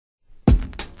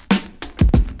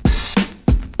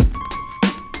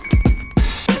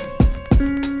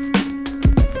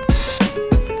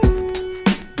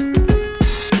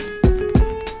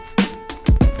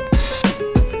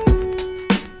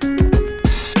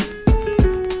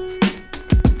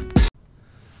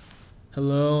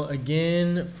Hello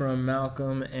again from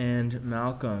Malcolm and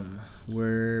Malcolm.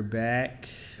 We're back.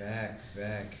 Back.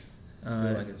 I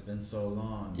feel like it's been so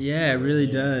long. Yeah, it really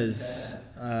does.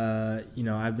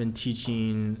 I've been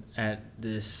teaching at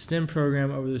this STEM program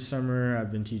over the summer.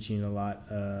 I've been teaching a lot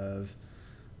of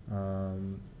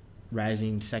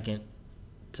rising second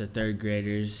to third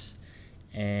graders,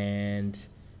 and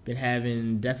been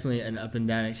having definitely an up and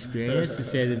down experience to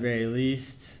say the very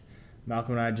least.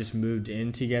 Malcolm and I just moved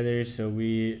in together, so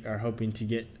we are hoping to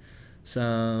get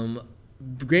some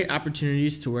great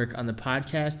opportunities to work on the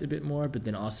podcast a bit more, but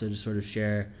then also to sort of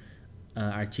share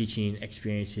our teaching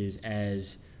experiences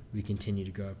as we continue to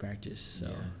grow our practice. So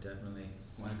Yeah, definitely.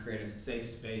 Want to create a safe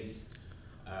space,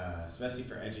 especially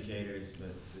for educators, but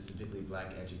specifically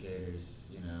Black educators,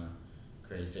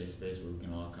 create a safe space where we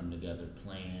can all come together,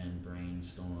 plan,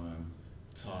 brainstorm,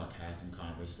 talk, have some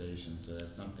conversations. So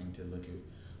that's something to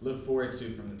look forward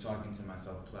to from the Talking to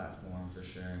Myself platform for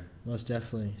sure. Most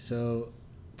definitely. So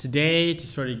today, to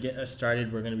sort of get us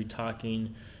started, we're going to be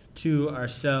talking to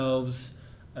ourselves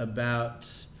about,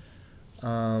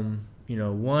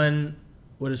 one,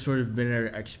 what has sort of been our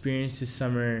experience this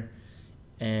summer,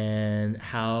 and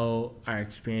how our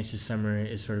experience this summer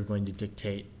is sort of going to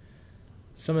dictate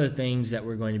some of the things that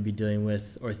we're going to be dealing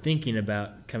with or thinking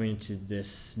about coming into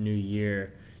this new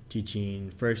year,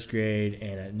 teaching first grade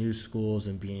and at new schools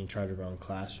and being in charge of our own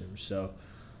classrooms. So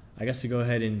I guess to go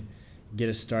ahead and get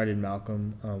us started,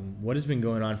 Malcolm, what has been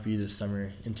going on for you this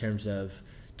summer in terms of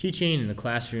teaching in the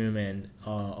classroom and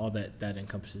all that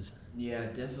encompasses? Yeah,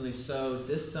 definitely. So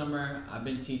this summer, I've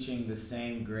been teaching the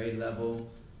same grade level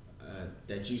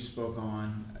that you spoke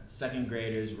on, second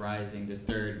graders rising to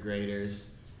third graders.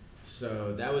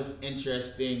 So that was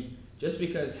interesting just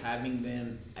because having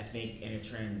them, I think, in a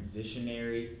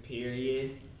transitionary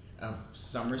period of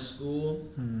summer school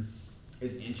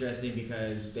is interesting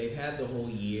because they've had the whole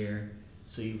year.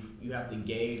 So you have to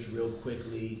gauge real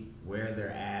quickly where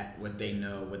they're at, what they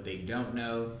know, what they don't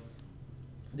know.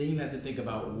 Then you have to think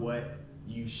about what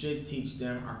you should teach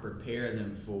them or prepare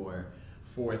them for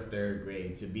third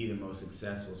grade to be the most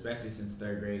successful, especially since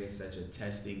third grade is such a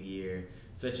testing year,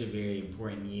 such a very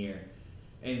important year.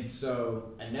 And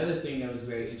so another thing that was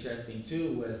very interesting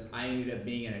too was I ended up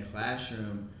being in a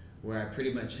classroom where I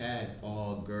pretty much had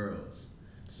all girls.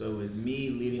 So it was me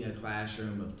leading a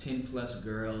classroom of 10 plus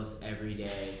girls every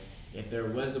day. If there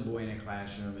was a boy in a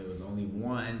classroom, it was only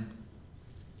one.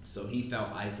 So he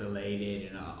felt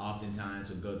isolated and oftentimes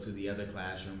would go to the other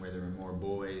classroom where there were more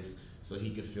boys so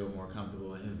he could feel more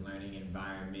comfortable in his learning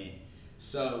environment.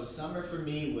 So summer for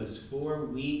me was 4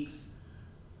 weeks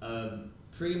of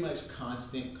pretty much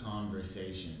constant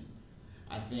conversation.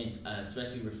 I think,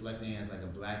 especially reflecting as like a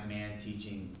Black man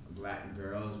teaching Black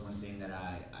girls, one thing that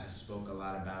I spoke a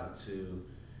lot about to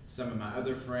some of my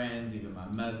other friends, even my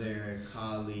mother,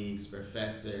 colleagues,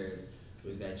 professors,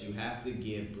 was that you have to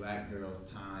give Black girls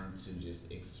time to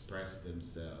just express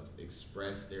themselves,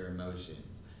 express their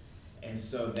emotions. And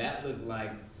so that looked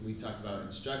like, we talked about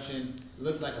instruction,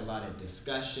 looked like a lot of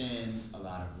discussion, a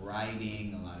lot of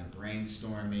writing, a lot of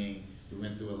brainstorming. We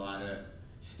went through a lot of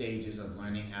stages of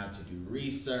learning how to do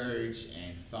research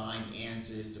and find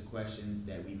answers to questions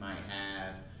that we might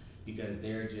have because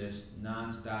they're just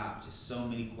nonstop, just so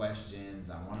many questions.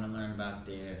 I want to learn about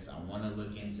this. I want to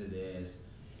look into this.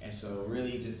 And so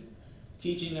really just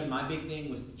teaching them, my big thing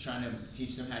was trying to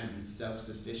teach them how to be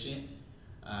self-sufficient.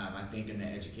 I think in the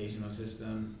educational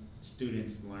system,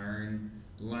 students learn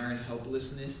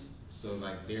helplessness. So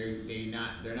like they're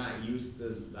not used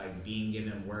to like being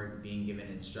given work, being given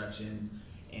instructions,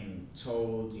 and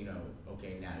told,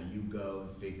 okay, now you go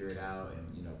and figure it out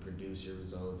and produce your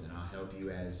results, and I'll help you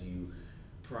as you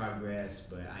progress.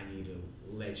 But I need to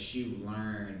let you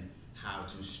learn how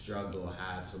to struggle,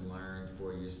 how to learn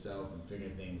for yourself and figure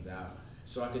things out.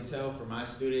 So I could tell for my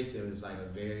students, it was like a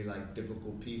very like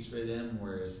difficult piece for them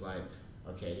where it's like,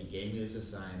 okay, he gave me this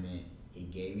assignment, he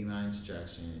gave me my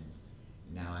instructions,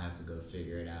 now I have to go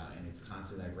figure it out. And it's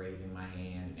constantly like raising my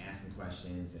hand and asking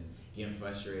questions and getting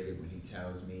frustrated when he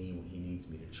tells me he needs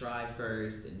me to try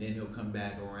first and then he'll come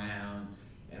back around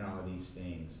and all these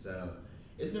things. So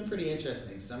it's been pretty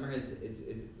interesting. Summer it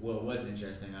was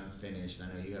interesting. I'm finished. I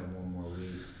know you have one more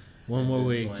week. One more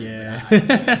week, point, yeah. I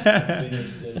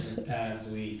finished just this past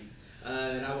week.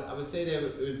 And I would say that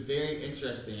it was very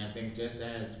interesting. I think just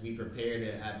as we prepare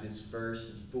to have this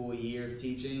first full year of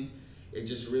teaching, it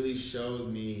just really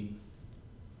showed me,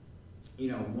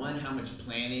 one, how much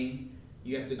planning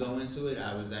you have to go into it.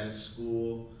 I was at a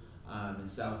school in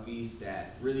Southeast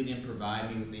that really didn't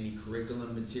provide me with any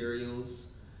curriculum materials.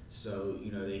 So,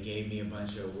 they gave me a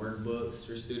bunch of workbooks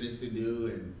for students to do,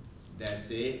 and that's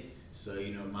it. So,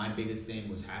 my biggest thing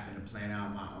was having to plan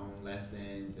out my own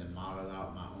lessons and model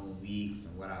out my own weeks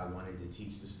and what I wanted to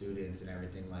teach the students and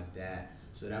everything like that.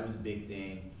 So that was a big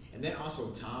thing. And then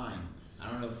also time. I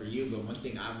don't know for you, but one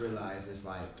thing I've realized is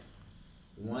like,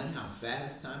 one, how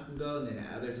fast time can go, and then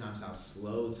at other times how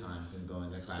slow time can go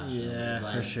in the classroom. Yeah,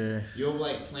 like, for sure. You'll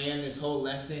like plan this whole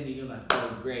lesson, and you're like,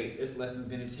 oh great, this lesson's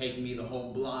gonna take me the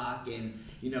whole block, and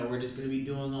we're just gonna be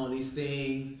doing all these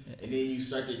things, and then you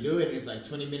start to do it, and it's like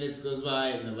 20 minutes goes by,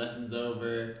 and the lesson's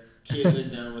over, kids are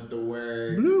done with the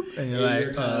work, bloop, and you're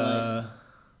like, like,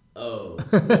 oh,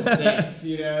 what's next?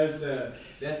 So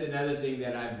that's another thing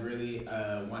that I really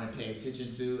want to pay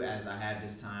attention to as I have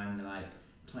this time to like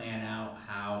plan out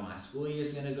how my school year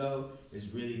is gonna go. Is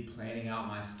really planning out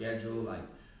my schedule like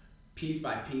piece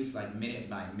by piece, like minute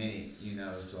by minute.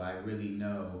 So I really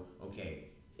know, okay,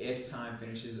 if time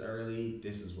finishes early,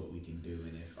 this is what we can do,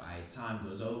 and if time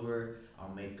goes over,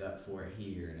 I'll make up for it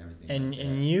here and everything. And like that.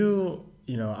 and you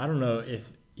I don't know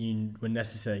if you would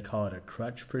necessarily call it a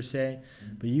crutch per se,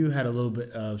 but you had a little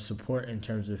bit of support in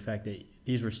terms of the fact that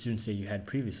these were students that you had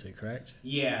previously, correct?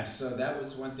 Yeah, so that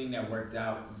was one thing that worked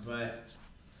out, but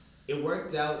it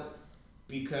worked out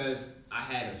because I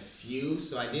had a few,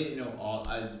 so I didn't know all.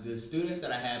 The students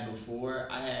that I had before,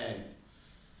 I had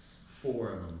 4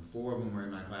 of them. 4 of them were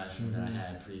in my classroom that I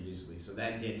had previously, so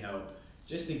that did help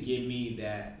just to give me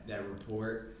that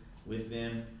rapport with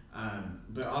them.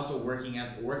 But also working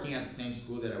at the same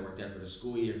school that I worked at for the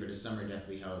school year for the summer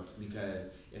definitely helped, because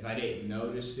if I didn't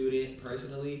know the student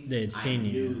personally, I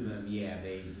knew them. Yeah,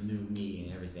 they knew me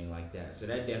and everything like that. So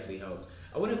that definitely helped.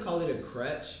 I wouldn't call it a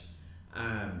crutch.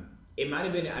 It might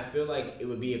have been. I feel like it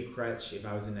would be a crutch if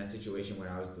I was in that situation where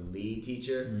I was the lead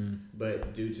teacher,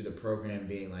 but due to the program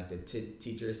being like the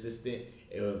teacher assistant,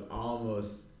 it was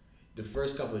almost. The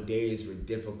first couple of days were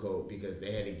difficult because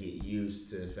they had to get used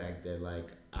to the fact that like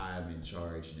I'm in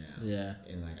charge now. Yeah.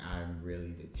 And like I'm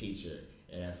really the teacher.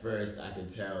 And at first I could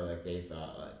tell like they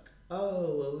thought like,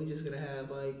 oh, well, we're just gonna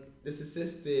have like this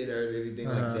assistant or anything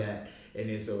like that. And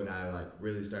then so when I like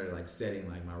really started like setting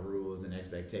like my rules and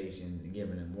expectations and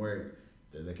giving them work,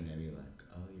 they're looking at me like,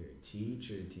 oh, you're a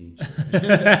teacher.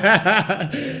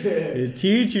 You're a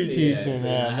teacher,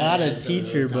 man. Not a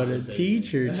teacher, but a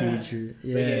teacher. Yeah. But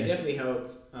yeah, it definitely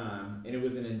helped. And it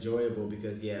was an enjoyable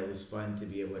because, it was fun to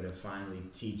be able to finally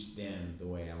teach them the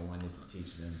way I wanted to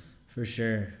teach them. For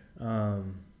sure.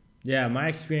 Yeah, my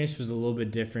experience was a little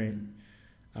bit different.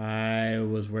 I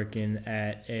was working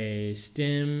at a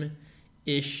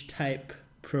STEM-ish type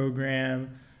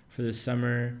program for the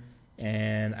summer,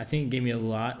 and I think it gave me a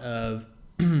lot of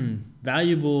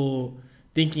valuable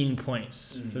thinking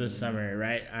points for the summer,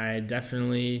 right? I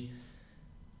definitely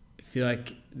feel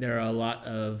like there are a lot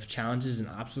of challenges and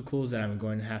obstacles that I'm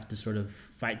going to have to sort of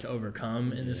fight to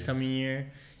overcome in this coming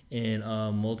year in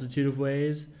a multitude of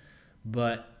ways.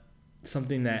 But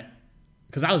something that,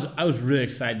 because I was really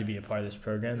excited to be a part of this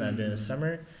program that I did in the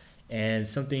summer, and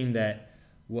something that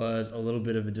was a little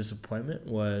bit of a disappointment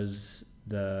was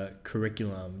the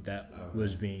curriculum that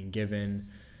was being given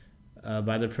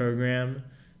by the program.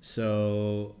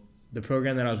 So the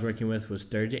program that I was working with was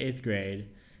 3rd to 8th grade,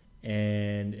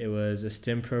 and it was a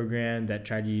STEM program that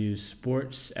tried to use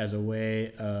sports as a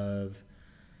way of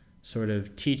sort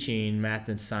of teaching math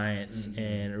and science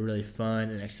in a really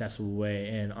fun and accessible way.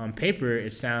 And on paper,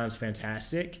 it sounds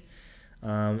fantastic.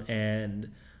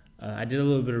 And I did a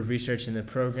little bit of research in the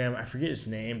program. I forget its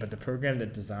name, but the program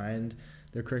that designed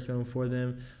their curriculum for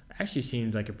them actually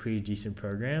seemed like a pretty decent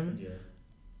program. Yeah.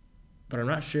 But I'm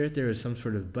not sure if there was some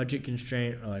sort of budget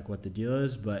constraint or like what the deal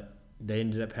is, but they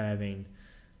ended up having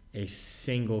a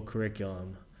single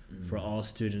curriculum for all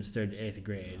students 3rd to 8th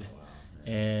grade. Oh, wow.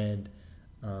 And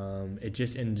it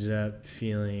just ended up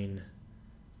feeling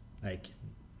like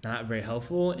not very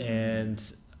helpful. And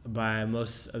by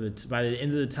the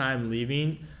end of the time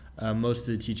leaving, most of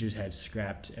the teachers had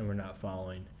scrapped and were not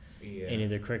following any of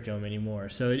their curriculum anymore.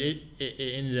 So it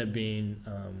ended up being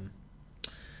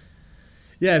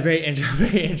a very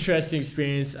interesting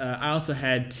experience. I also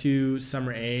had 2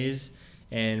 summer A's,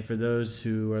 and for those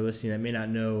who are listening that may not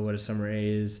know what a summer A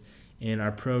is, in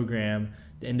our program,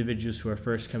 the individuals who are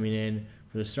first coming in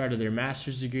for the start of their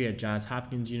master's degree at Johns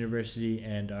Hopkins University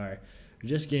and are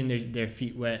just getting their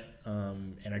feet wet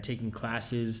and are taking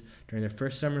classes during their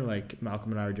first summer like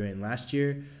Malcolm and I were doing last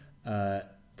year,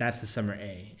 that's the summer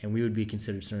A, and we would be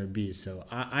considered summer B's. So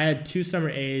I had 2 summer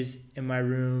A's in my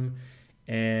room,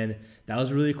 and that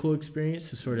was a really cool experience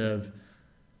to sort of,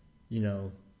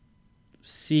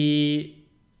 see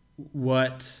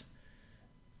what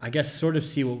I guess sort of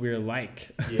see what we were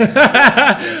like.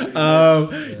 Yeah.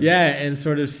 Yeah, and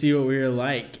sort of see what we were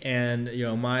like. And,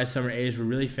 my summer A's were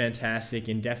really fantastic,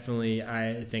 and definitely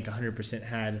I think 100%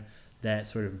 had that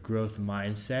sort of growth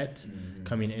mindset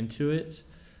coming into it.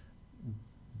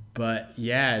 But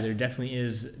yeah, there definitely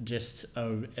is just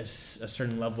a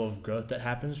certain level of growth that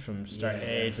happens from start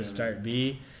A to start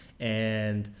B,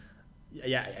 and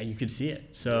yeah, you could see it.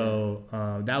 So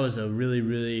that was a really,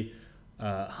 really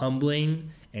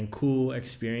humbling and cool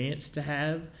experience to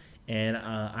have, and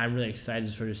I'm really excited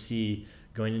to sort of see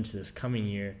going into this coming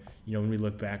year. When we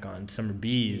look back on summer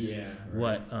B's,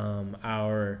 what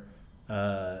our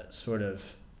sort of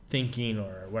thinking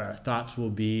or what our thoughts will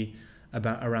be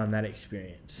around that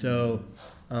experience. So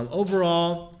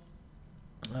overall,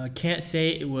 can't say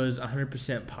it was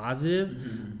 100%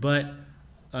 positive, but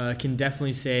can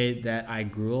definitely say that I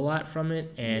grew a lot from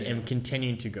it and am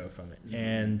continuing to grow from it.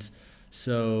 And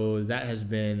so that has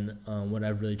been what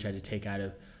I've really tried to take out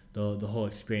of the whole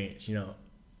experience.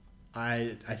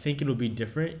 I think it'll be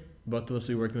different. Both of us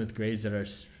will be working with grades that are,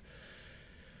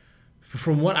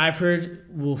 from what I've heard,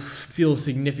 will feel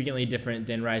significantly different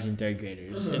than rising third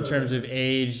graders in terms of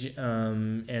age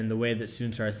and the way that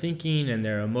students are thinking and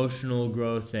their emotional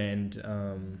growth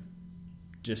and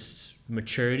just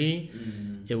maturity.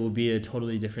 It will be a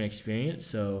totally different experience.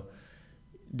 So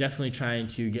definitely trying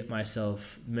to get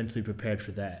myself mentally prepared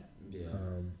for that.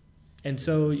 And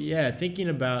so, thinking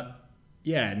about,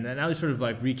 now we sort of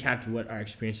like recapped what our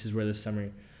experiences were this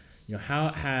summer. How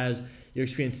has your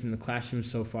experience in the classroom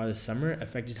so far this summer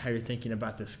affected how you're thinking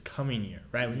about this coming year,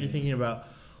 right? When you're thinking about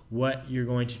what you're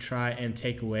going to try and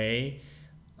take away,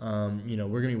 we're going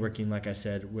to be working, like I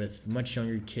said, with much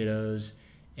younger kiddos,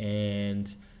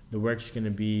 and the workload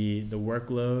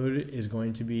is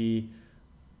going to be,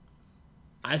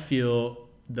 I feel,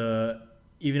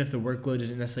 even if the workload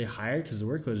isn't necessarily higher, because the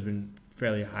workload has been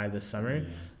fairly high this summer,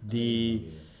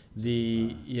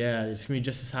 it's gonna be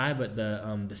just as high, but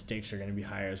the stakes are gonna be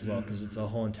higher as well because it's a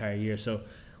whole entire year. So,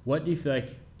 what do you feel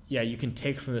like you can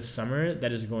take from the summer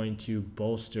that is going to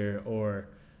bolster or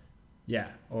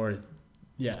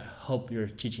help your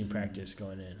teaching practice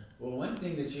going in? Well, one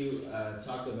thing that you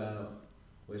talked about,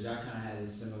 which I kind of had a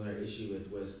similar issue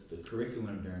with, was the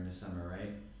curriculum during the summer,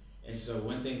 right? And so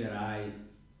one thing that I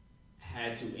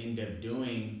had to end up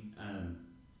doing,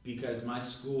 because my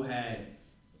school had,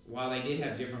 while they did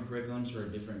have different curriculums for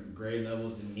different grade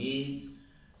levels and needs,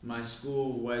 my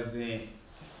school wasn't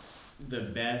the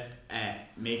best at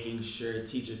making sure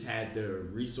teachers had the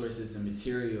resources and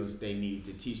materials they need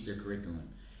to teach their curriculum.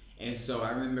 And so I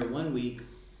remember one week,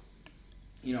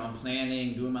 I'm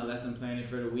doing my lesson planning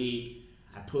for the week.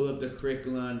 I pull up the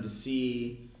curriculum to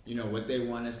see, what they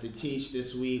want us to teach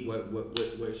this week,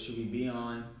 what should we be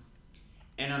on.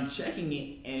 And I'm checking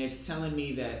it, and it's telling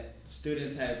me that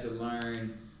students had to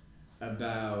learn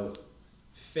about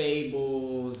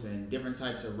fables and different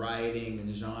types of writing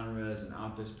and genres and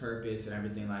author's purpose and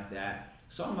everything like that.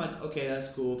 So I'm like, okay, that's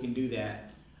cool, can do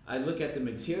that. I look at the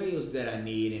materials that I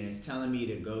need, and it's telling me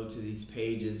to go to these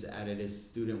pages out of this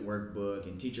student workbook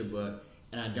and teacher book,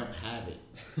 and I don't have it.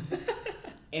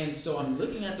 And so I'm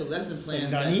looking at the lesson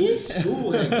plans that the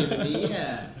school had given me,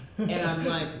 and I'm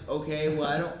like, okay, well,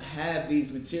 I don't have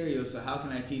these materials, so how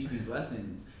can I teach these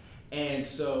lessons? And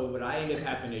so what I ended up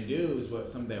having to do is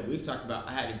something that we've talked about.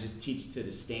 I had to just teach it to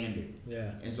the standard.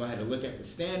 And so I had to look at the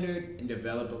standard and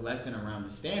develop a lesson around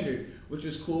the standard, which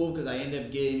was cool because I ended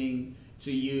up getting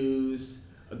to use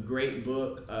a great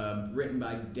book written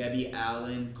by Debbie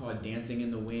Allen called Dancing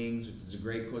in the Wings, which is a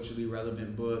great culturally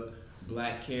relevant book.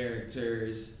 Black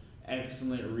characters,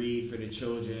 excellent read for the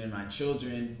children. My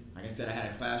children, like I said, I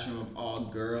had a classroom of all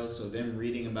girls, so them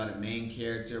reading about a main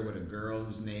character with a girl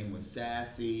whose name was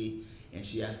Sassy, and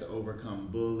she has to overcome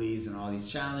bullies and all these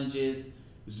challenges. It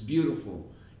was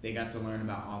beautiful. They got to learn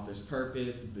about author's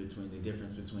purpose, the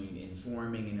difference between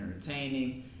informing and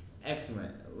entertaining.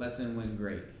 Excellent. Lesson went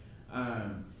great.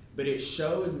 But it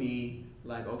showed me,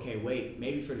 like, okay, wait,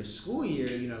 maybe for the school year,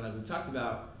 like we talked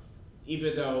about,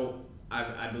 even though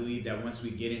I believe that once we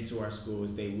get into our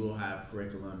schools, they will have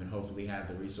curriculum and hopefully have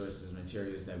the resources and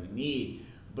materials that we need.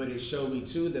 But it showed me,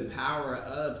 too, the power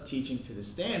of teaching to the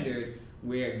standard,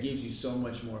 where it gives you so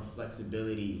much more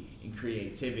flexibility and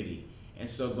creativity. And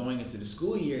so going into the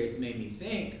school year, it's made me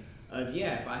think of,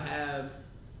 if I have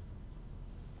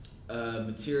a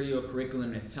material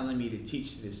curriculum that's telling me to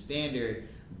teach to the standard,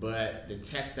 but the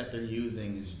text that they're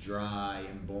using is dry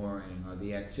and boring, or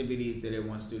the activities that it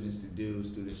wants students to do,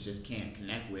 students just can't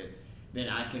connect with, then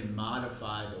I can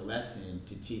modify the lesson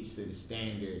to teach to the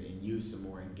standard and use some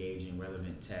more engaging,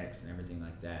 relevant text and everything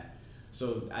like that.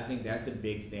 So I think that's a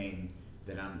big thing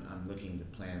that I'm looking to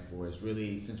plan for is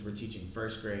really, since we're teaching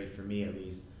first grade, for me at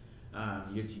least,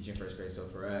 you're teaching first grade, so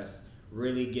for us,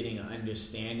 really getting an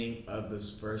understanding of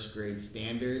those first grade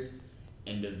standards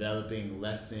and developing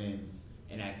lessons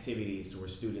and activities to where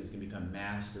students can become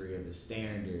mastery of the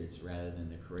standards rather than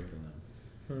the curriculum.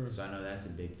 So I know that's a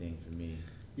big thing for me.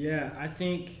 I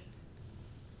think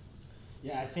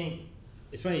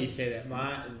it's funny you say that.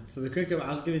 So the curriculum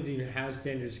I was giving to you have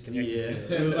standards connected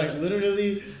to it. It was like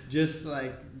literally just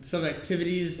like some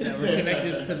activities that were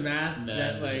connected to math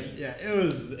that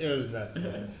it was nuts.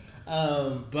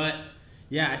 But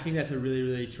I think that's a really,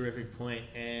 really terrific point.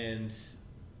 And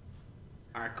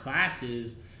our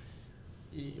classes,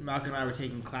 Malcolm and I were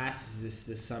taking classes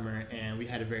this summer, and we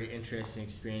had a very interesting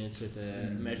experience with the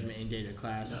measurement and data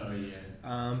class.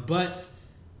 But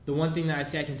the one thing that I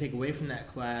say I can take away from that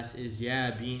class is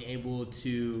being able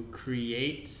to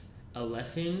create a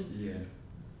lesson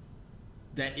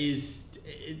that is,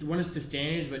 one is to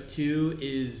standards, but two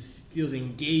feels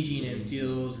engaging and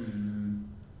feels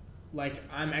like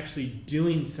I'm actually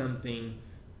doing something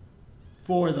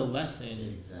for the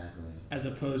lesson. Exactly. As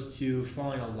opposed to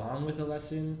following along with the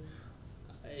lesson.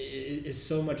 It is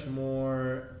so much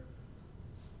more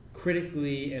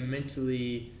critically and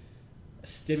mentally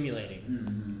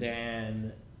stimulating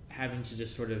than having to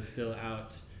just sort of fill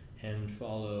out and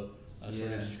follow a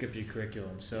sort of scripted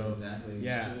curriculum. So exactly.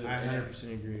 I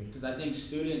 100% agree. Because I think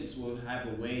students will have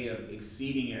a way of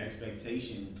exceeding your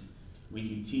expectations when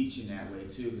you teach in that way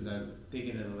too. Because I'm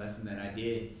thinking of the lesson that I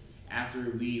did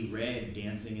after we read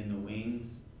Dancing in the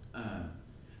Wings.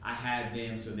 I had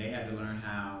them, so they had to learn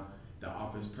how the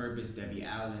author's purpose, Debbie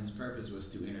Allen's purpose, was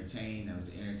to entertain. That was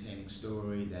an entertaining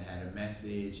story that had a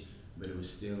message, but it was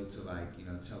still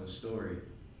to tell a story.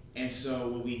 And so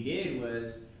what we did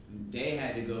was they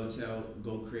had to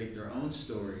go create their own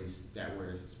stories that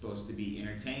were supposed to be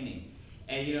entertaining.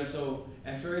 And so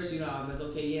at first, I was like,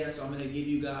 okay, so I'm gonna give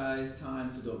you guys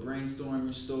time to go brainstorm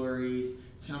your stories,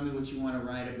 tell me what you want to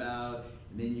write about.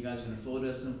 And then you guys are going to fold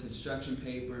up some construction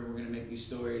paper and we're going to make these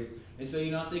stories. And so,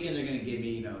 I'm thinking they're going to give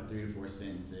me, 3 to 4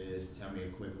 sentences, tell me a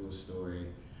quick little story.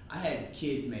 I had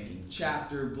kids making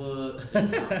chapter books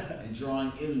and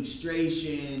drawing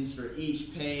illustrations for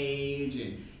each page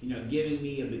and, giving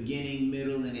me a beginning,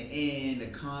 middle, and an end, a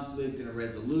conflict and a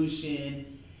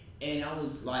resolution. And I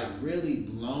was really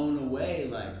blown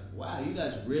away, wow, you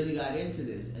guys really got into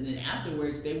this. And then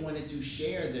afterwards, they wanted to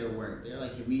share their work. They're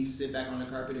like, can we sit back on the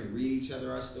carpet and read each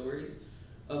other our stories?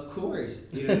 Of course,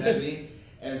 you know what I mean?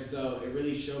 And so it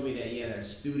really showed me that, that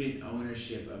student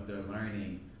ownership of their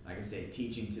learning, like I said,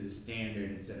 teaching to the standard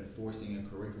instead of forcing a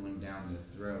curriculum down their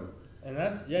throat. And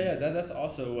that's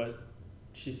also what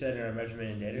she said in our measurement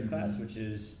and data class, which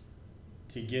is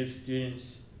to give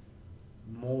students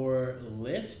more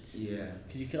lift.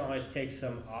 Because you can always take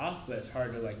some off, but it's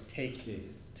hard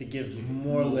to give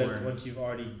more lift once you've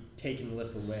already taken the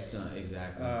lift away.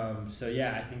 Exactly.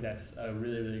 I think that's a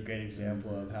really, really great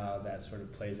example of how that sort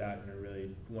of plays out in a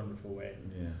really wonderful way.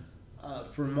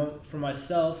 For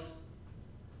myself,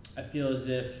 I feel as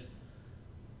if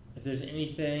there's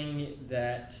anything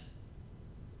that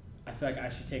I feel like I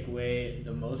should take away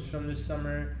the most from this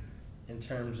summer in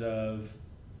terms of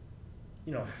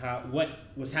what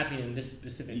was happening in this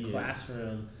specific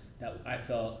classroom that I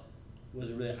felt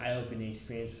was a really eye-opening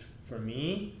experience for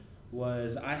me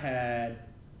was I had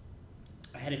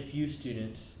a few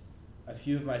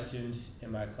of my students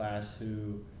in my class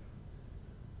who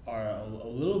are a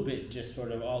little bit just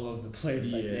sort of all over the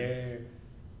place. Like they're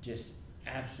just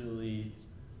absolutely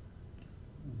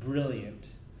brilliant.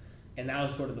 And that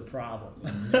was sort of the problem.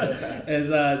 As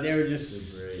they were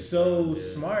just so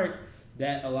smart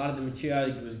that a lot of the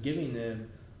material I was giving them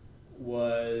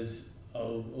was a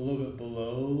little bit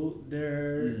below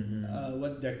their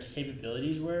what their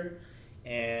capabilities were.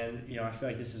 And I feel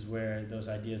like this is where those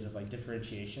ideas of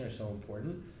differentiation are so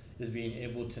important, is being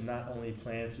able to not only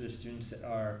plan for the students that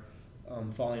are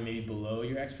falling maybe below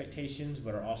your expectations,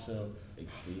 but are also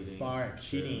far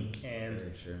exceeding. And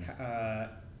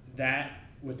that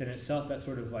within itself, that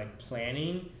sort of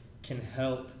planning can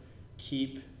help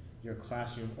keep your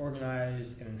classroom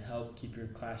organized and help keep your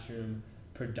classroom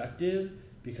productive.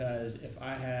 Because if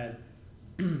I had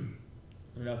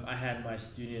my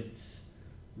students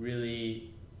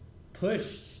really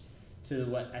pushed to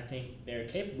what I think they're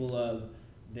capable of,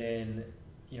 then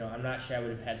I'm not sure I would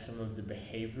have had some of the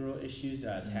behavioral issues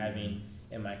that I was having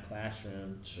in my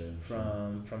classroom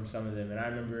from some of them. And I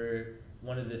remember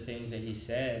one of the things that he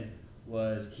said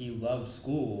was he loved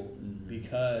school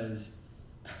because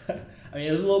I mean,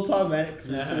 it was a little problematic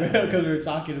because we were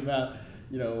talking about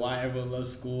why everyone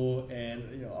loves school,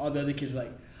 and all the other kids were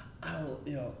like, I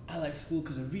don't, I like school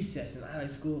because of recess, and I like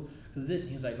school because of this. And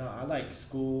he was like, no, I like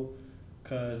school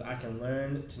because I can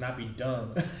learn to not be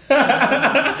dumb.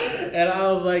 And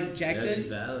I was like, Jackson, That's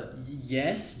valid.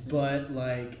 yes, but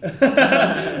like,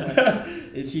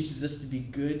 it teaches us to be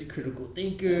good critical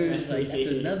thinkers. Like, that's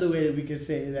another way that we can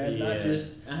say that, not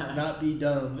just not be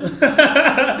dumb.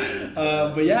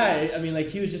 But yeah, I mean, like,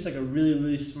 he was just like a really,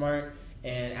 really smart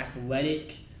and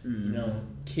athletic,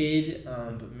 kid.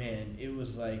 But man, it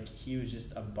was like he was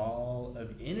just a ball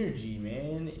of energy,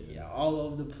 man. Yeah, all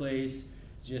over the place,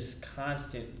 just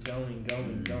constant going.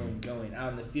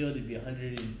 Out in the field, it'd be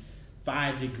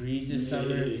 105 degrees this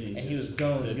summer, and he was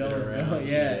going.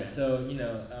 Yeah, so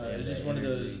it's just one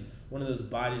of those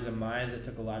bodies and minds that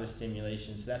took a lot of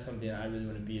stimulation. So that's something I really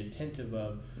want to be attentive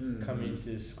of coming into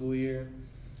the school year,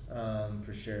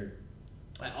 for sure.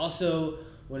 I also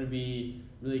want to be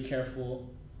really careful.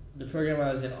 The program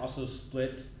I was in also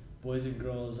split boys and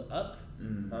girls up,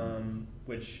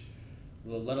 which,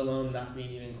 let alone not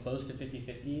being even close to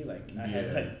 50-50. Like, I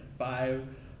had like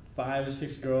five or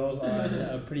six girls on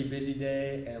a pretty busy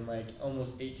day, and like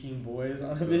almost 18 boys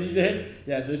on a busy day.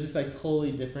 Yeah, so it's just like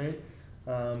totally different.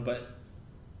 But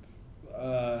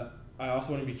I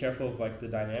also want to be careful of like the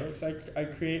dynamics I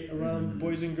create around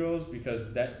boys and girls,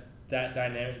 because that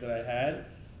dynamic that I had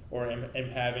or am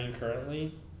having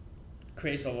currently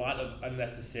creates a lot of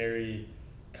unnecessary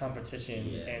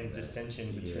competition and dissension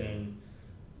between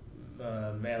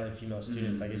male and female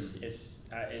students. Like,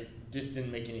 it just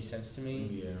didn't make any sense to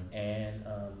me. And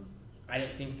I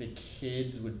didn't think the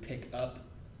kids would pick up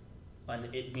on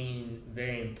it being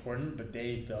very important, but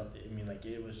they felt, like,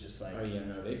 it was just like,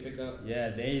 they pick up. Yeah,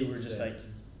 they were just like,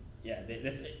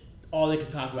 that's all they could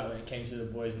talk about when it came to the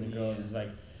boys and the girls is like,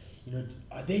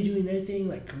 are they doing their thing?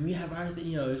 Like, can we have our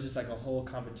thing? It was just like a whole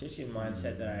competition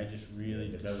mindset that I just really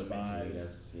despised.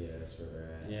 That's where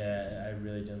we're at. Yeah, I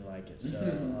really didn't like it. So,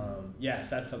 so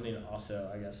that's something also,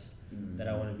 I guess, that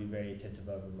I want to be very attentive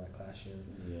of in my classroom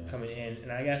coming in.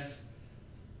 And I guess,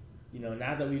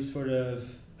 now that we've sort of,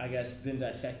 been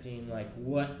dissecting, like,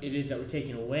 what it is that we're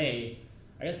taking away,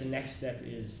 I guess the next step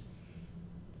is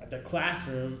the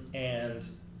classroom and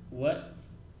what,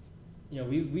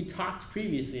 we talked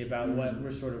previously about what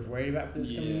we're sort of worried about for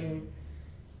this coming year.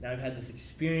 Now we've had this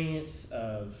experience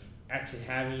of actually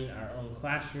having our own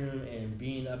classroom and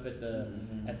being up at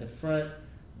the front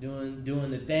doing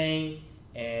the thing.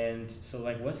 And so,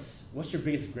 like, what's your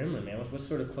biggest gremlin, man? What's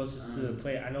sort of closest to the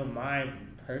plate? I know mine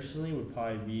personally would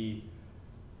probably be,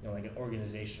 like, an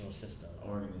organizational system.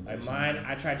 Like mine,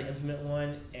 I tried to implement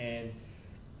one, and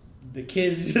the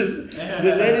kids just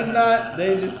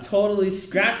they just totally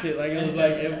scrapped it. Like, it was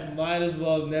like it might as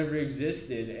well have never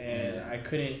existed. And I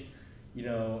couldn't,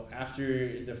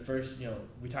 after the first,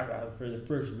 we talked about for the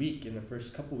first week and the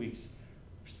first couple weeks,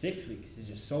 6 weeks is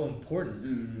just so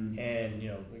important. And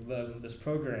this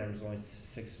program is only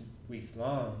 6 weeks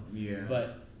long.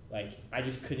 But like, I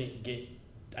just couldn't get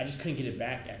it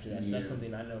back after that. So that's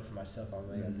something I know for myself I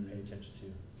really have to pay attention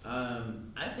to.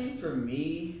 I think for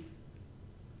me,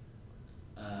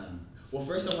 well,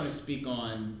 first I want to speak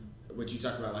on what you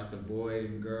talked about, like the boy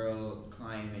and girl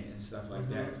climate and stuff like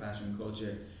that, classroom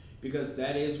culture, because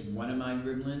that is one of my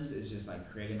gremlins, is just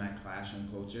like creating my classroom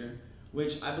culture,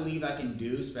 which I believe I can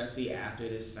do, especially after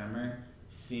this summer,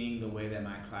 seeing the way that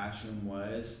my classroom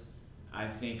was. I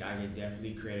think I could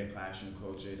definitely create a classroom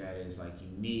culture that is like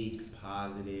unique,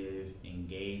 positive,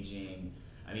 engaging.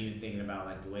 I'm even thinking about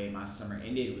like the way my summer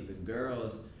ended with the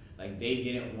girls. Like, they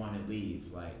didn't want to leave.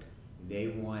 Like, they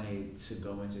wanted to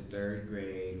go into 3rd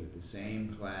grade with the same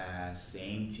class,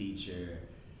 same teacher.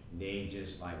 They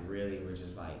just like really were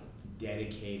just like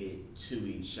dedicated to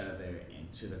each other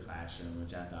and to the classroom,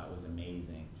 which I thought was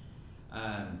amazing.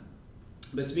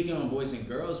 But speaking on boys and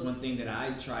girls, one thing that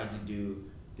I tried to do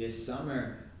this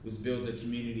summer was build a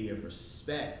community of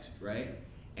respect, right?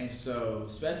 And so,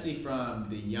 especially from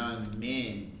the young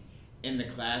men in the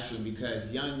classroom,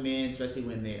 because young men, especially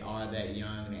when they are that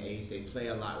young in age, they play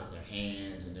a lot with their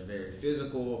hands and they're very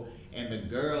physical, and the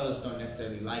girls don't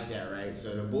necessarily like that, right?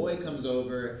 So the boy comes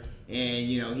over and,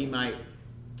 he might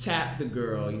tap the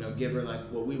girl, give her like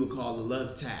what we would call a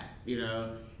love tap,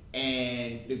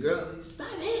 and the girl,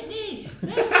 stop hitting me,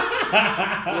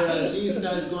 she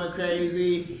starts going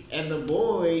crazy, and the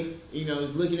boy,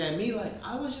 is looking at me like,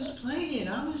 I was just playing,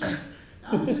 I was just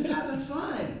having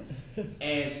fun.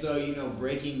 And so,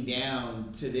 breaking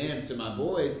down to them, to my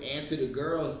boys and to the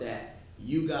girls, that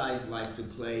you guys like to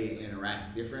play and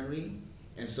interact differently.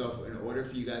 And so in order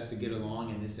for you guys to get along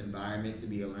in this environment, to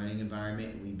be a learning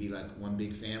environment, and we be like one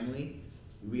big family,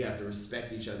 we have to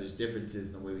respect each other's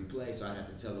differences in the way we play. So I have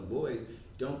to tell the boys,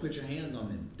 don't put your hands on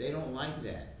them. They don't like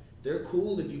that. They're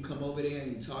cool if you come over there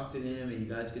and you talk to them and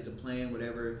you guys get to playing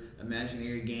whatever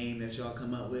imaginary game that y'all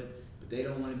come up with, but they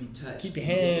don't want to be touched. Keep your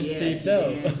hands to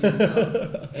yourself.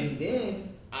 yourself. And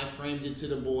then I framed it to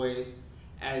the boys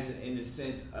as in the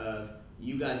sense of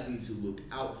you guys need to look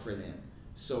out for them.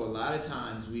 So a lot of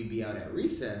times we'd be out at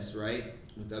recess, right,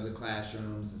 with other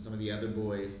classrooms and some of the other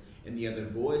boys, and the other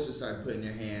boys would start putting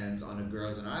their hands on the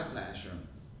girls in our classroom.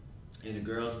 And the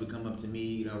girls would come up to me,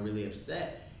 you know, really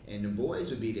upset. And the boys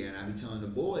would be there, and I'd be telling the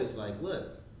boys, like,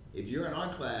 look, if you're in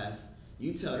our class,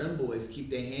 you tell them boys keep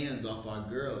their hands off our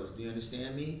girls. Do you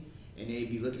understand me? And they'd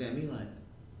be looking at me like,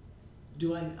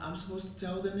 I'm supposed to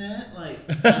tell them that? Like,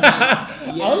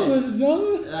 I'm like, yes.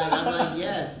 I'm like,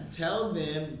 yes, tell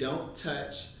them don't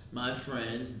touch my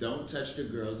friends, don't touch the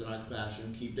girls in our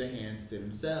classroom, keep their hands to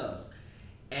themselves.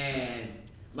 And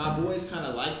my boys kind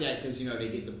of like that because, you know, they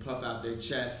get to puff out their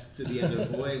chests to the other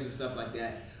boys and stuff like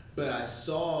that. But I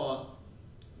saw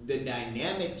the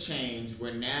dynamic change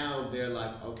where now they're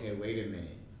like, okay, wait a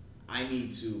minute. I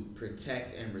need to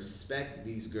protect and respect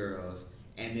these girls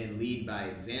and then lead by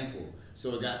example.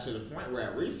 So it got to the point where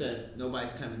at recess,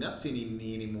 nobody's coming up to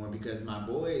me anymore because my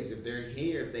boys, if they're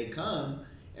here, if they come,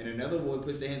 and another boy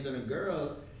puts their hands on the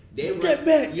girls, they step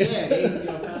back. Yeah, they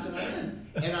pass it on them.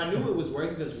 And I knew it was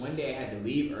working because one day I had to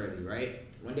leave early, right?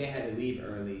 One day I had to leave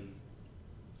early,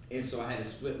 and so I had to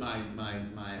split my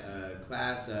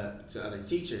class up to other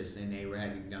teachers, and they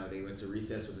went to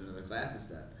recess with another class and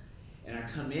stuff. And I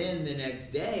come in the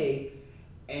next day,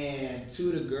 and two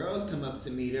of the girls come up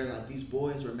to me. They're like, these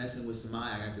boys were messing with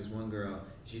Samaya. I got this one girl.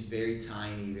 She's very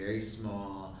tiny, very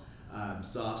small,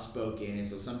 soft-spoken. And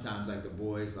so sometimes like the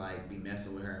boys like be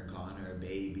messing with her and calling her a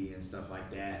baby and stuff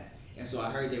like that. And so I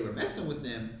heard they were messing with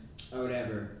them or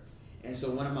whatever. And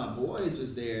so one of my boys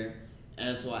was there.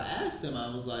 And so I asked him,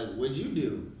 I was like, what'd you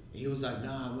do? And he was like,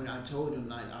 nah, when I told him,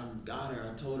 like, I got her,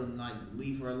 I told him, like,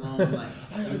 leave her alone. Like,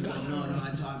 he was like, no,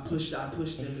 I pushed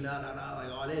them,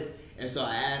 like all this. And so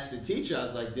I asked the teacher, I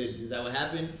was like, is that what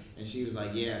happened? And she was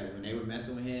like, yeah, when they were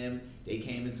messing with him, they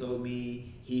came and told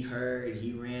me, he heard,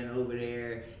 he ran over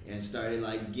there and started,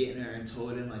 like, getting her and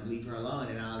told him, like, leave her alone.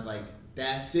 And I was like,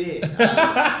 that's it.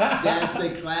 That's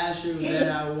the classroom that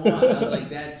I want. I was like,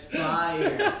 that's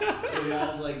fire.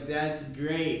 I was like, that's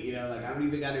great. Like I don't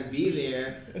even got to be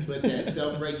there, but that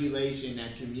self-regulation,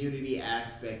 that community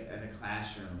aspect of the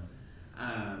classroom.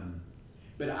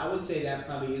 But I would say that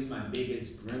probably is my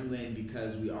biggest gremlin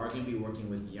because we are going to be working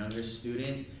with younger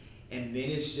students, and then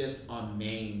it's just on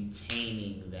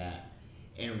maintaining that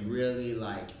and really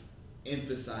like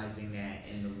emphasizing that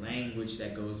and the language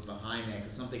that goes behind that,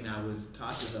 because something I was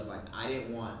cautious of, like I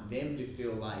didn't want them to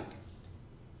feel like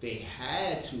they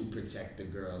had to protect the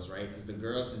girls, right? Because the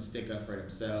girls can stick up for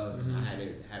themselves, and I had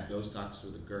to have those talks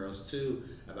with the girls too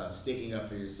about sticking up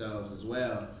for yourselves as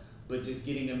well. But just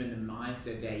getting them in the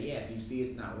mindset that, yeah, if you see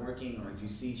it's not working, or if you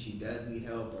see she does need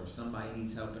help, or if somebody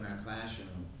needs help in our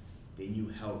classroom, then you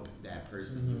help that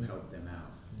person, you help them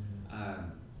out.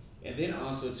 And then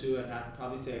also too, I'd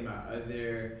probably say my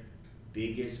other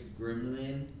biggest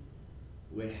gremlin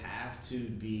would have to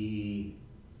be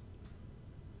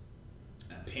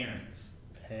parents.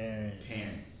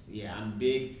 Parents. Yeah, I'm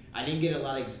big. I didn't get a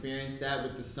lot of experience that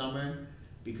with the summer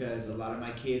because a lot of my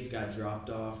kids got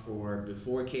dropped off for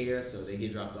before care, so they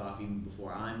get dropped off even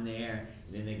before I'm there,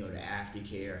 and then they go to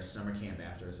aftercare or summer camp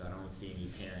after, so I don't see any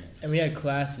parents. And we had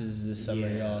classes this summer,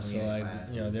 y'all, so like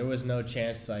classes. there was no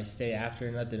chance to like stay after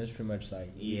or nothing. It's pretty much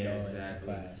like going into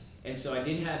class. And so I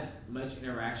didn't have much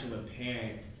interaction with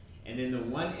parents. And then the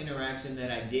one interaction that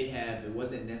I did have, it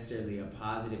wasn't necessarily a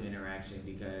positive interaction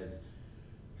because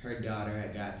her daughter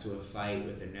had got to a fight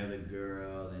with another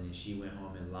girl, and then she went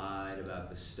home and lied about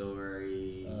the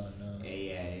story. Oh, no. And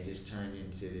yeah, it just turned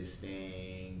into this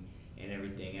thing and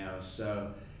everything else.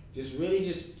 So just really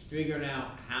just figuring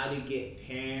out how to get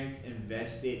parents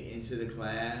invested into the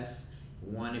class,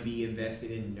 want to be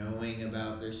invested in knowing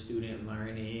about their student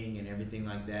learning and everything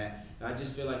like that. I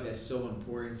just feel like that's so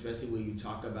important, especially when you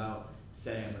talk about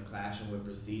setting up a classroom with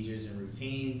procedures and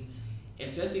routines, and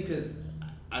especially because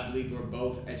I believe we're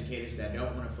both educators that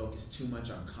don't want to focus too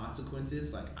much on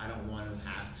consequences. Like I don't want to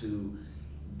have to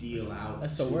deal out.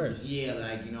 That's the worst. Yeah,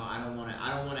 like I don't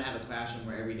want to have a classroom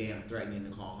where every day I'm threatening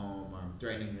to call home or I'm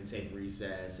threatening to take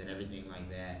recess and everything like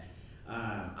that.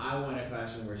 I want a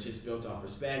classroom where it's just built off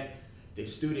respect. The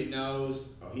student knows,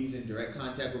 oh, he's in direct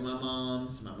contact with my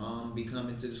moms. My mom be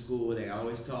coming to the school. They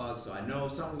always talk, so I know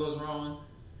if something goes wrong,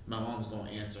 my mom's gonna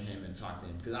answer him and talk to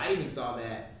him. Because I even saw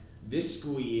that this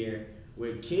school year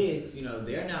with kids,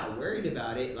 they're not worried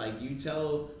about it. Like you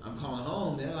tell, I'm calling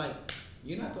home, they're like,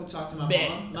 you're not gonna talk to my Bet.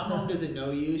 mom. My mom doesn't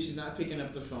know you. She's not picking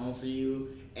up the phone for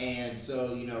you. And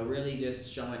so, really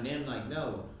just showing them like,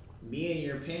 no, me and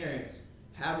your parents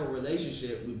have a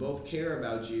relationship. We both care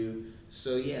about you.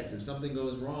 So yes, if something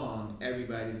goes wrong,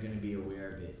 everybody's gonna be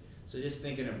aware of it. So just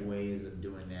thinking of ways of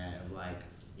doing that, of like,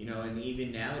 and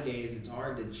even nowadays it's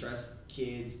hard to trust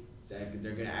kids that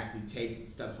they're gonna actually take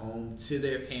stuff home to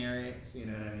their parents. You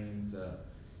know what I mean? So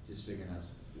just figuring out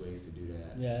ways to do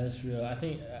that. Yeah, that's real. I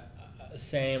think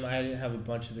same. I didn't have a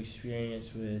bunch of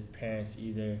experience with parents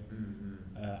either. Mm-hmm.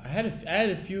 I had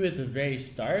a few at the very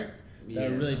start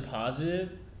that were really positive,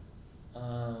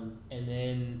 and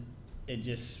then it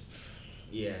just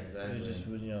exactly. it just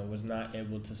was not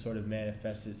able to sort of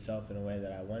manifest itself in a way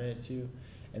that I wanted it to.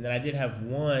 And then I did have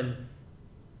one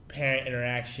parent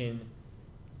interaction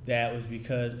that was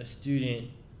because a student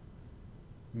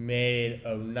made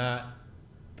a not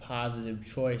positive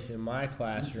choice in my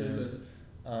classroom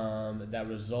that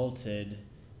resulted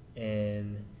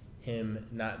in him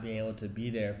not being able to be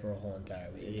there for a whole entire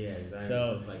week. Yeah, exactly.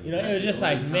 So, it's like, it was just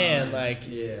like, man, like,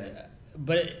 yeah.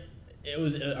 But it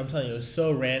was, I'm telling you, it was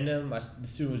so random. The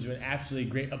student was doing absolutely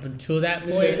great up until that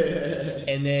point.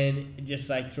 And then just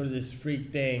like sort of this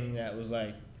freak thing that was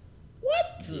like,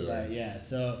 what? Yeah.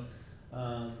 So,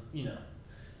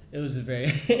 it was a very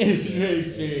interesting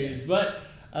experience. But,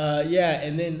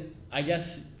 and then I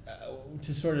guess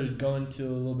to sort of go into a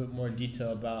little bit more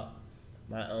detail about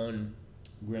my own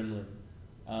gremlin.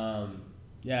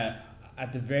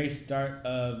 At the very start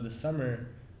of the summer,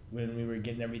 when we were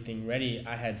getting everything ready,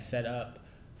 I had set up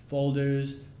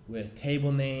folders with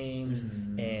table names,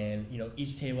 and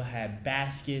each table had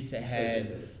baskets that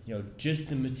had just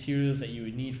the materials that you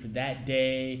would need for that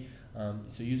day.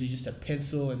 So usually just a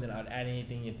pencil, and then I'd add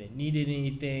anything if it needed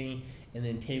anything. And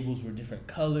then tables were different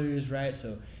colors, right?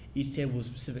 So each table was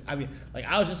specific. I mean, like,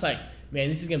 I was just like, man,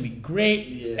 this is gonna be great.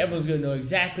 Yeah. Everyone's gonna know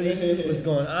exactly what's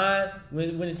going on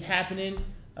when it's happening.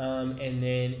 And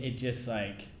then it just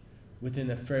like, within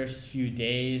the first few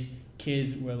days,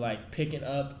 kids were like picking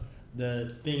up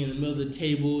the thing in the middle of the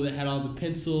table that had all the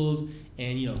pencils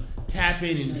and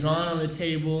tapping and drawing on the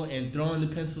table and throwing the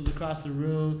pencils across the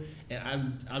room.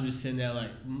 And I'm just sitting there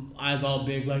like, eyes all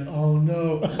big, like, oh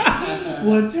no,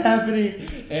 what's happening?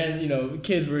 And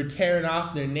kids were tearing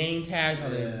off their name tags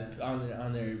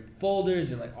on their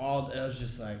folders and like all. I was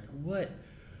just like, what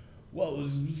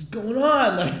was going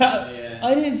on? Like,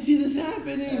 I didn't see this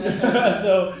happening.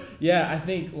 So I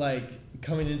think like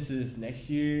coming into this next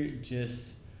year,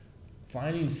 just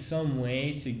finding some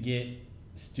way to get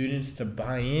students to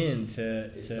buy in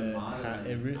to the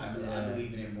modeling. I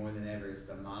believe in it more than ever. It's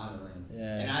the modeling.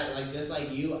 Yeah. And I just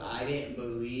like you, I didn't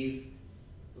believe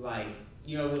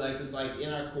cause like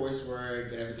in our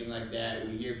coursework and everything like that,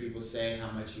 we hear people say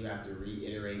how much you have to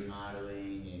reiterate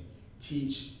modeling and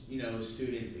teach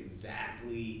students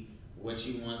exactly what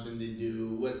you want them to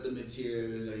do, what the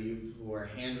materials are used for,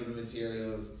 handle the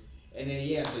materials, and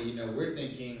then so we're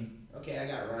thinking, okay, I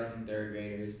got rising third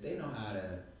graders, they know how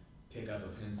to pick up a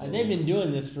pencil. And they've been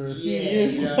doing this for a few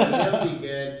years. They'll be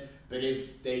good. But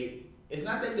it's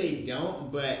not that they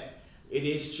don't, but it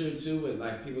is true too. With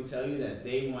like people tell you that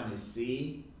they want to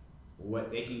see what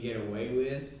they can get away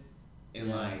with, and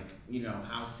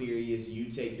how serious you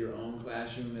take your own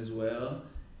classroom as well.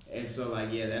 And so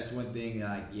that's one thing.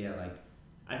 I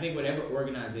think whatever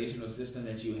organizational system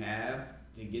that you have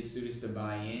to get students to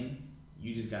buy in,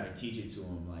 you just got to teach it to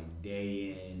them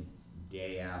day in,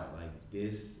 day out.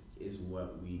 This is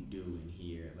what we do in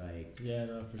here.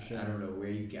 For sure. I don't know where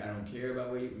I don't care about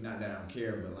where you. Not that I don't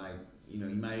care, but you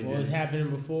might have. What was happening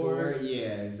before?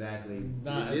 Yeah, exactly.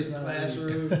 This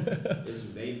classroom,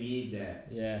 they need that.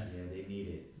 Yeah. Yeah, they need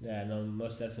it. Yeah, no,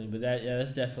 most definitely. But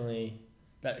that's definitely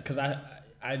that, because I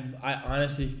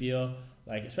honestly feel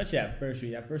like, especially that first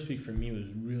week for me was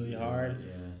really hard.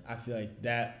 Yeah. I feel like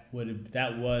that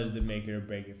was the make it or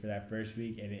break it for that first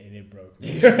week, and it broke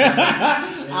me.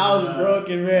 I was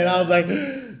broken, man. I was like,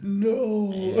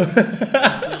 no.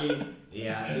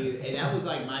 See, and that was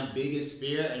like my biggest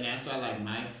fear, and that's why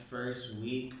my first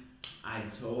week, I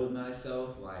told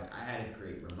myself I had to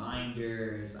create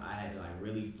reminders. I had to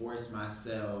really force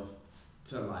myself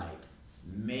to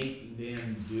make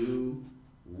them do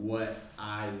what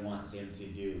I want them to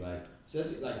do.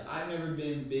 I've never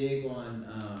been big on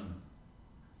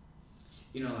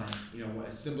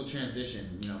a simple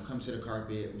transition. Come to the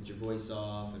carpet with your voice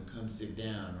off and come sit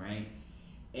down, right?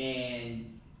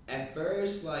 And at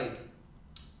first, I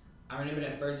remember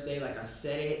that first day, I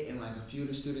said it, and a few of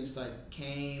the students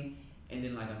came, and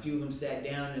then a few of them sat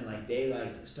down, and they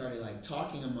started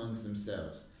talking amongst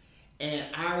themselves. And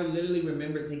I literally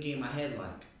remember thinking in my head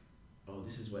oh,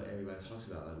 this is what everybody talks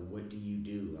about. Like, what do you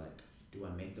do? Like, do I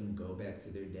make them go back to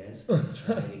their desk and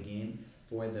try it again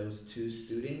for those 2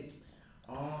 students?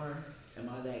 Or am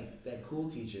I that cool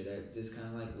teacher that just kind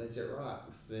of like lets it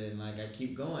rock and like I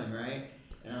keep going, right?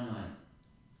 And I'm like,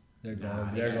 They're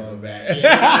they're going go back.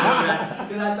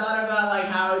 Because I thought about like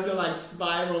how it could like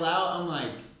spiral out. I'm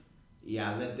like,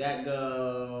 yeah, let that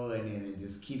go, and then it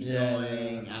just keeps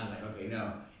going. I was like, okay,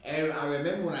 no. And I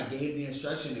remember when I gave the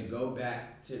instruction to go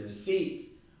back to their seats,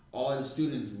 all the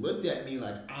students looked at me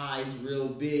like eyes real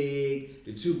big.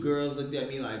 The 2 girls looked at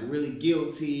me like really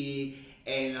guilty,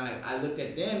 and I looked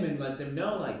at them and let them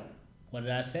know like, what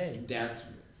did I say? And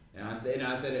I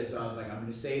said it. So I was like, I'm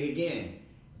gonna say it again.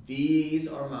 These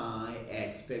are my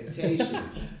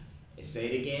expectations. And say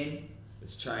it again.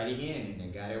 Let's try it again. And I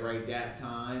got it right that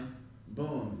time.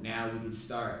 Boom. Now we can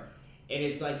start. And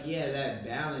it's like, yeah, that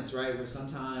balance, right? Where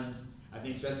sometimes, I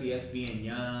think especially us being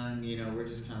young, you know, we're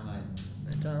just kind of like,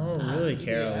 I don't really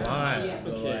care a lot. Yeah, I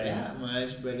don't care that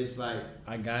much, but it's like,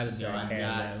 I gotta start caring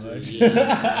that much.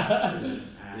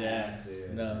 I have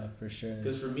to. No, for sure.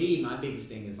 Because for me, my biggest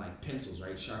thing is like pencils,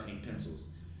 right? Sharpening pencils.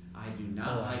 I do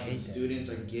not like when students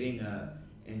are getting up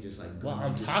and just like going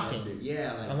I'm to talking.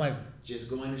 I'm like just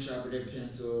going to sharpen their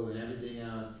pencil and everything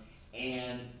else.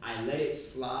 And I let it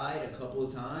slide a couple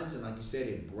of times, and like you said,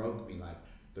 it broke me. Like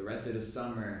the rest of the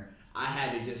summer, I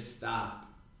had to just stop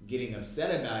getting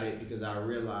upset about it because I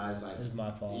realized like it's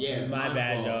my fault. Yeah, it's my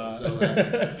bad, fault. y'all. So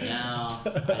like, now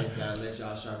I just gotta let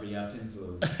y'all sharpen y'all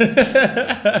pencils.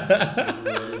 That's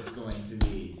what it's going to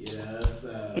be, you know.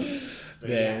 So, but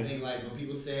yeah, I think like when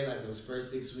people say like those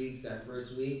first 6 weeks, that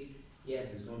first week, yes,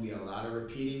 it's gonna be a lot of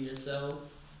repeating yourself.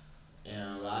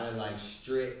 And a lot of like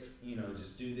strict, you know,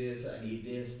 just do this, I need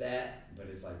this, that, but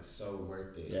it's like so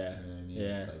worth it. Yeah. You know what I mean?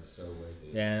 Yeah. It's like so worth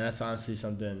it. Yeah, and that's honestly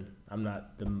something I'm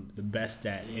not the best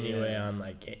at anyway on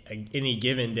like any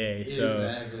given day. So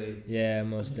exactly. Yeah,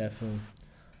 most definitely.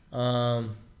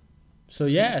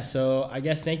 So I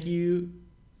guess thank you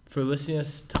for listening to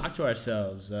us talk to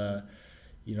ourselves.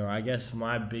 You know, I guess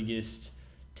my biggest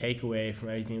takeaway from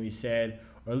everything we said,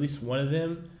 or at least one of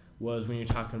them, was when you're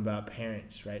talking about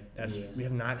parents, right? We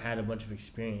have not had a bunch of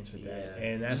experience with that,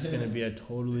 and that's going to be a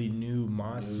totally new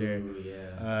monster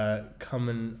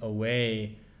coming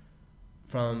away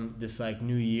from this like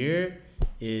new year.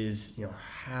 Is, you know,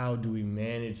 how do we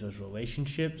manage those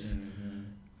relationships?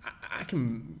 I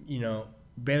can, you know,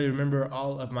 barely remember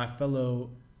all of my fellow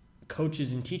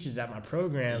coaches and teachers at my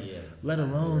program, let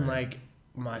alone like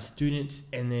my students,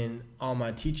 and then all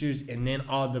my teachers, and then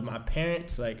all of my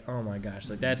parents. Like, oh my gosh,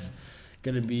 like that's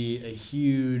gonna be a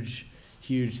huge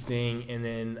thing. And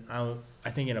then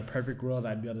I think in a perfect world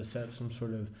I'd be able to set up some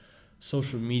sort of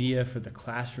social media for the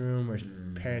classroom where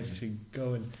parents could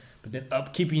go, and but then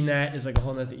upkeeping that is like a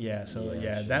whole nother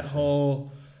that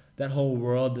whole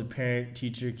world, the parent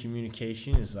teacher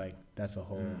communication is like that's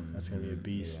gonna be a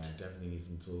beast. I definitely need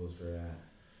some tools for that.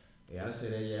 Yeah, I would say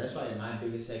that. Yeah, that's probably my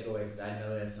biggest takeaway, because I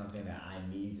know that's something that I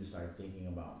need to start thinking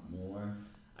about more.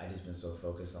 I just been so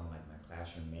focused on like my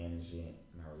classroom management,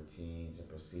 my routines and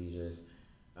procedures.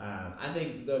 I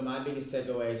think my biggest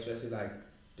takeaway, especially like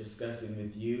discussing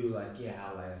with you, like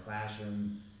how like a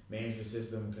classroom management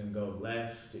system can go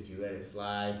left if you let it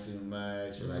slide too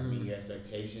much or like meet your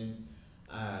expectations.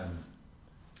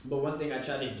 But one thing I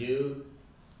try to do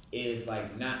is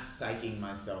like not psyching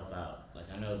myself out.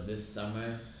 Like I know this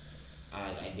summer,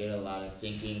 I did a lot of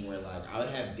thinking where like I would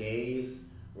have days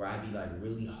where I'd be like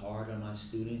really hard on my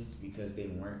students because they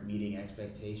weren't meeting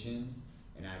expectations,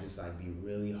 and I just like be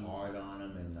really hard on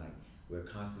them, and like we're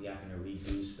constantly having to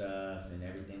redo stuff and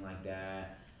everything like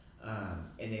that.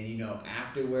 And then, you know,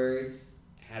 afterwards,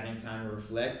 having time to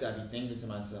reflect, I'd be thinking to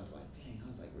myself like, dang, I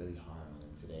was like really hard on them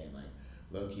today, and like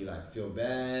low-key like feel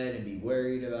bad and be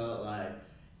worried about like,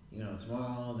 you know,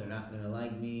 tomorrow they're not gonna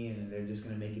like me, and they're just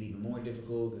gonna make it even more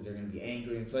difficult because they're gonna be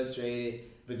angry and frustrated.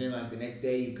 But then like the next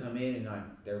day you come in and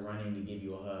like they're running to give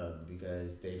you a hug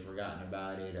because they've forgotten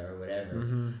about it or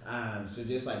whatever. So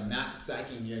just like not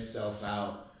psyching yourself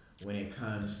out when it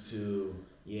comes to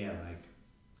like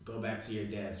go back to your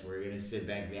desk. We're gonna sit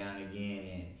back down again,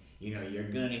 and you know you're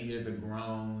gonna hear the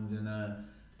groans and the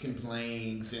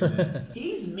complaints and the,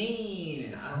 he's mean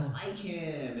and I don't like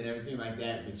him and everything like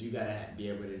that, but you gotta be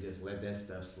able to just let that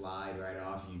stuff slide right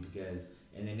off you, because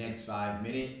in the next 5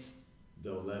 minutes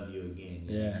they'll love you again.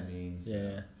 You know what I mean?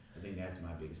 So I think that's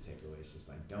my biggest takeaway. It's just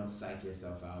like, don't psych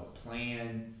yourself out.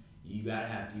 Plan. You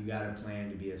gotta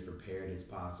plan to be as prepared as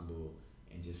possible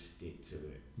and just stick to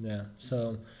it. Yeah.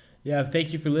 So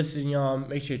thank you for listening, y'all.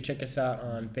 Make sure to check us out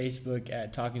on Facebook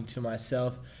at Talking to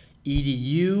Myself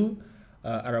EDU.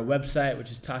 at our website,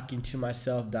 which is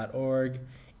talkingtomyself.org,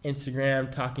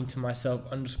 Instagram,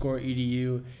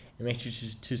 talkingtomyself_edu, and make sure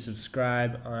to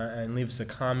subscribe and leave us a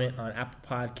comment on Apple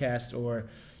Podcasts or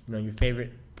your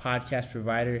favorite podcast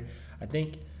provider. I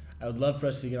think I would love for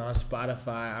us to get on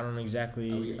Spotify. I don't know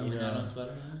exactly. Are we not on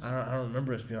Spotify? I don't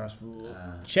remember us being on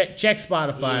Spotify. Check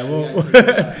Spotify.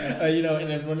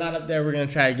 And if we're not up there, we're gonna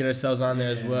try to get ourselves on there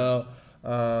as well.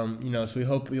 So we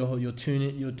hope you'll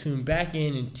tune back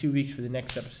in 2 weeks for the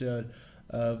next episode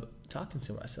of Talking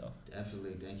to Myself.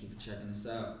 Definitely. Thank you for checking us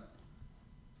out.